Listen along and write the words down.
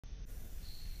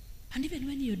And even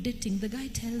when you're dating, the guy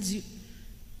tells you,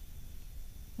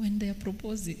 when they are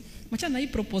proposing, machana hii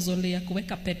proposal ya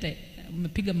kuweka pete,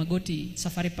 umepiga magoti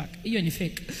Safari Park, hiyo ni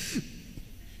fake.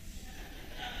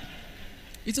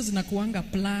 Hizo zinakuanga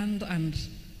planned, and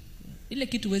ile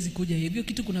kitu huwezi kuja hivyo,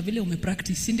 kitu kuna vile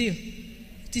umepractice, ndio?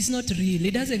 It is not real.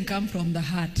 It doesn't come from the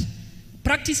heart.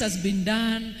 Practice has been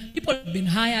done. People have been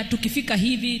hired. Tukifika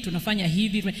hivi, tunafanya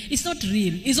hivi. It's not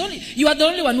real. It's only, you are the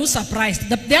only one who's surprised.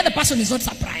 The other person is not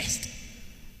surprised.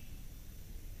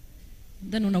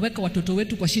 Then unaweka watoto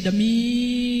wetu kwa shida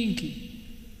mingi.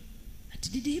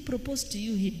 Did he propose to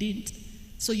you? He didn't.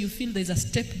 So you feel there's a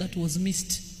step that was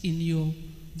missed in your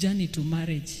journey to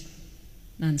marriage.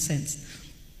 Nonsense.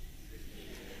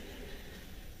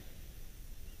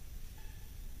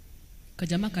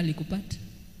 Kajama kalikupata.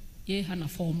 Ye hana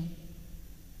form.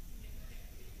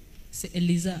 Say,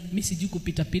 Eliza, misi juku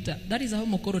pita. That is how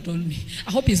Mokoro told me.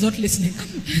 I hope he's not listening.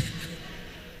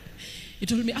 He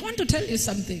told me, I want to tell you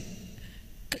something.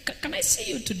 Can I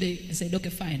see you today? I said, okay,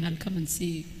 fine, I'll come and see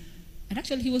you. And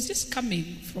actually, he was just coming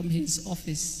from his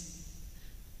office.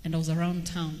 And I was around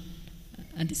town.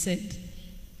 And he said,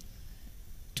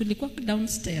 tulikuwa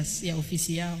downstairs ya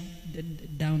ofisi yao.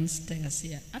 Downstairs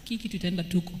ya. Aki hiki tutaenda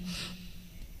tuko.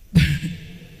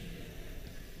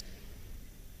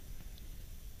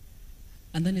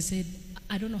 And then he said,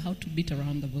 I don't know how to beat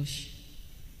around the bush.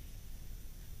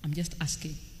 I'm just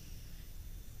asking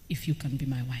if you can be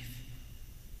my wife.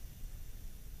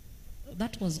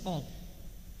 That was all.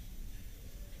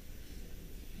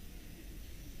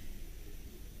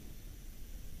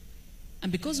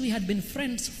 And because we had been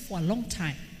friends for a long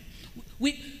time,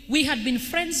 we had been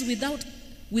friends without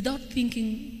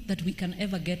thinking that we can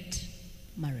ever get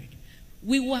married.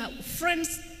 We were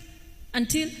friends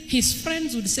until his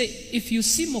friends would say, if you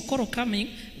see Mokoro coming,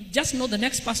 just know the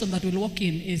next person that will walk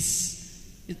in is.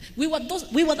 We were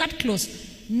that close.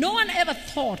 No one ever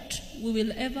thought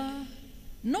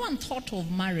no one thought of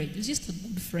marriage. It's just a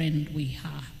good friendship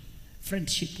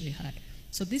we had.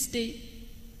 So this day,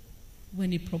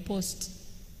 when he proposed,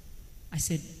 I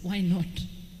said, why not?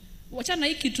 Wachana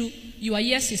hii kitu, your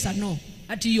yes is a no.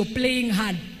 Until you're playing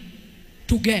hard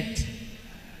to get.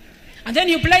 And then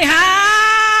you play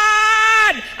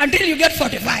hard until you get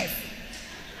 45.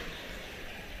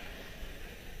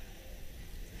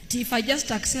 If I just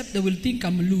accept, they will think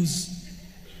I'm loose.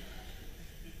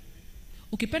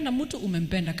 Ukipenda mtu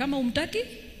umempenda, kama umtaki,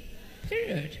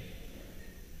 period.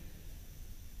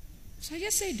 So I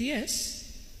just said yes.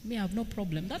 Me, I have no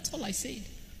problem. That's all I said.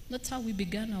 That's how we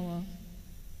began our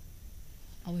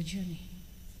journey.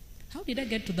 How did I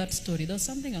get to that story? There was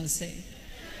something I was saying.